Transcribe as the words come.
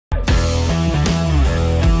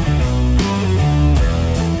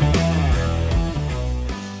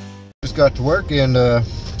got to work, and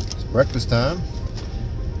it's breakfast time.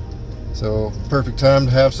 So perfect time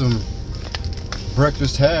to have some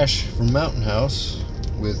breakfast hash from Mountain House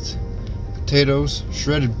with potatoes,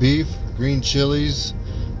 shredded beef, green chilies,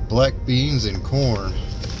 black beans, and corn.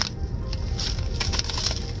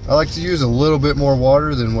 I like to use a little bit more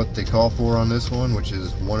water than what they call for on this one, which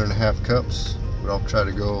is 1.5 cups, but I'll try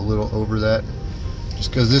to go a little over that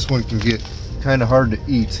just because this one can get kind of hard to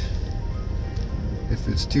eat if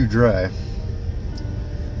it's too dry.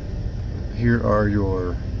 Here are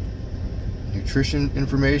your nutrition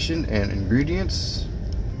information and ingredients.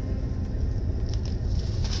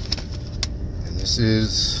 And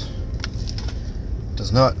this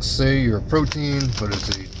does not say your protein, but it's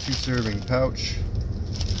a 2-serving pouch.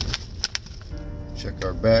 Check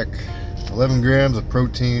our back. 11 grams of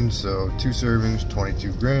protein, so 2 servings,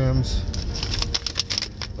 22 grams.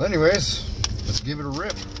 Well, anyways, let's give it a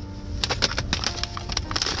rip.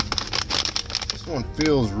 This one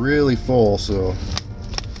feels really full, so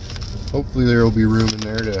hopefully there will be room in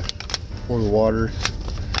there to pour the water.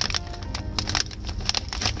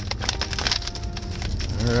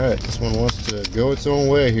 Alright, this one wants to go its own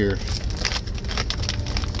way here.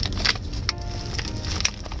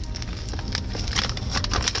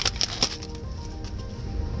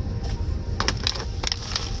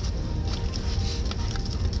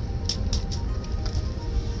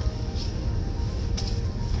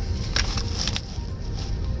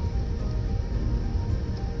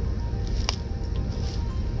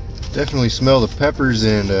 Definitely smell the peppers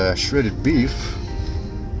and shredded beef.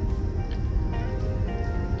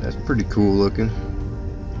 That's pretty cool looking.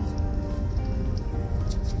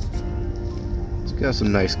 It's got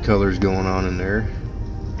some nice colors going on in there.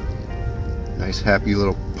 Nice happy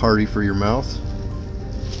little party for your mouth.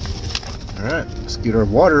 Alright, let's get our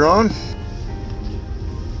water on.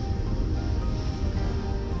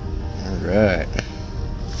 Alright.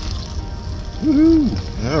 Woohoo!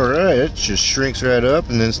 Alright, it just shrinks right up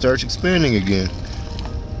and then starts expanding again.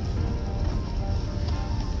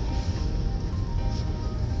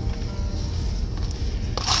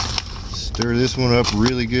 Stir this one up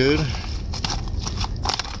really good.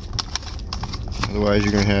 Otherwise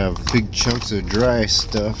you're going to have big chunks of dry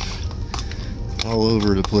stuff all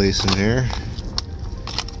over the place in here.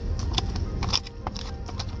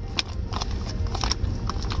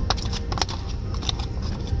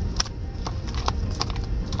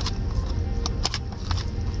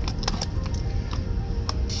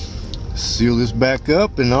 Seal this back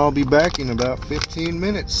up and I'll be back in about 15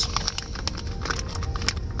 minutes.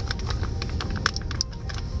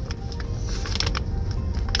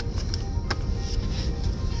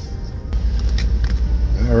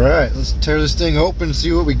 Alright, let's tear this thing open and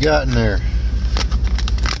see what we got in there.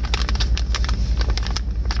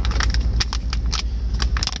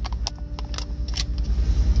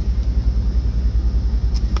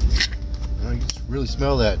 You can really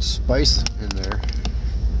smell that spice in there.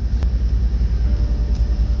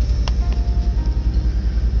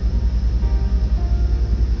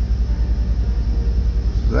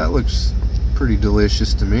 That looks pretty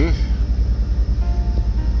delicious to me.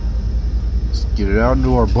 Let's get it out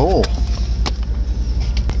into our bowl.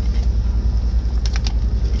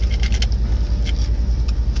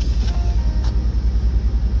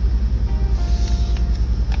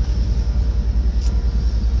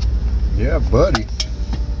 Yeah, buddy.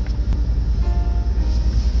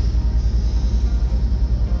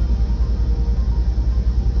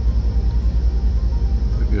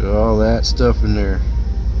 Look at all that stuff in there.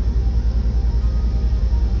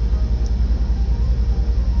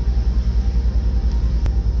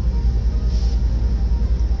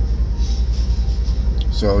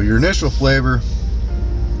 So your initial flavor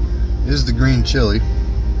is the green chili.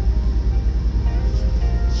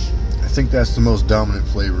 I think that's the most dominant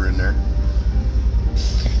flavor in there.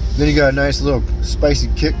 Then you got a nice little spicy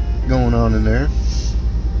kick going on in there.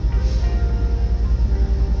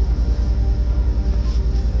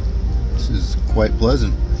 This is quite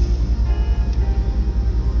pleasant.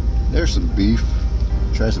 There's some beef.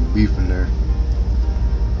 Try some beef in there.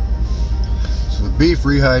 So the beef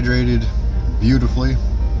rehydrated beautifully.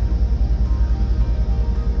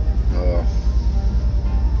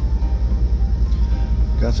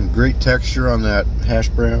 Got some great texture on that hash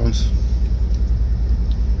browns.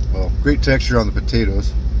 Well, great texture on the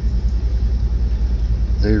potatoes.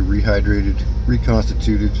 They're rehydrated,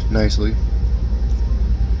 reconstituted nicely.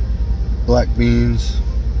 Black beans.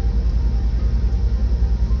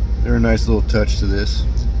 They're a nice little touch to this.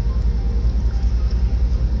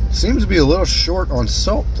 Seems to be a little short on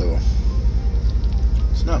salt though.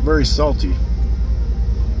 It's not very salty.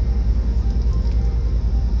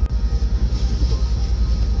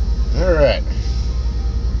 Alright.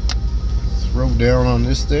 Throw down on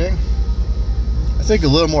this thing. I think a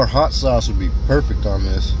little more hot sauce would be perfect on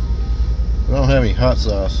this. I don't have any hot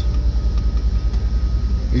sauce.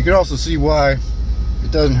 You can also see why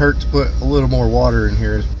it doesn't hurt to put a little more water in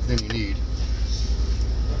here than you need,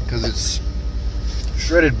 because it's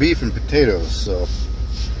shredded beef and potatoes. So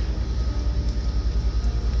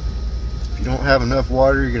if you don't have enough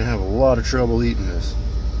water, you're gonna have a lot of trouble eating this.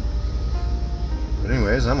 But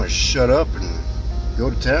anyways, I'm gonna shut up and go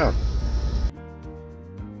to town.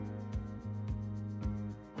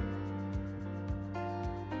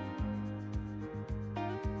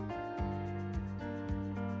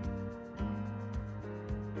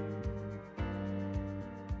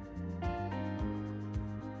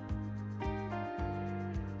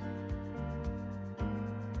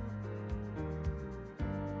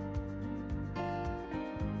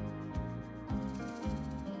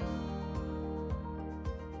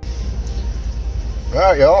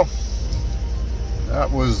 Alright, y'all, that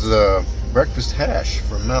was breakfast hash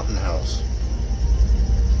from Mountain House.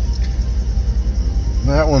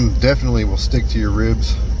 That one definitely will stick to your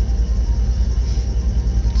ribs.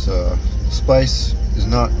 It's spice is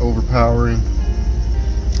not overpowering.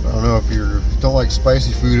 I don't know, if you don't like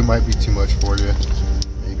spicy food, it might be too much for you.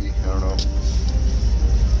 Maybe, I don't know.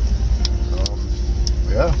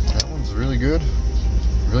 Yeah, that one's really good,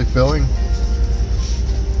 really filling.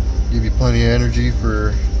 Give you plenty of energy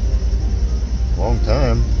for a long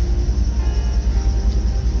time.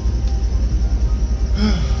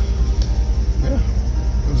 Yeah,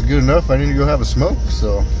 it was good enough. I need to go have a smoke,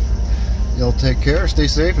 so y'all take care, stay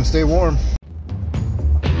safe, and stay warm.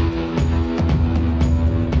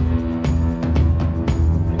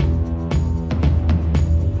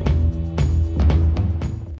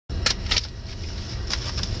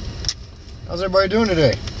 How's everybody doing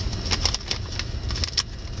today?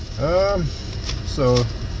 So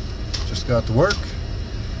just got to work.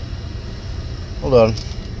 Hold on.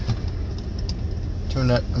 Turn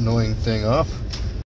that annoying thing off.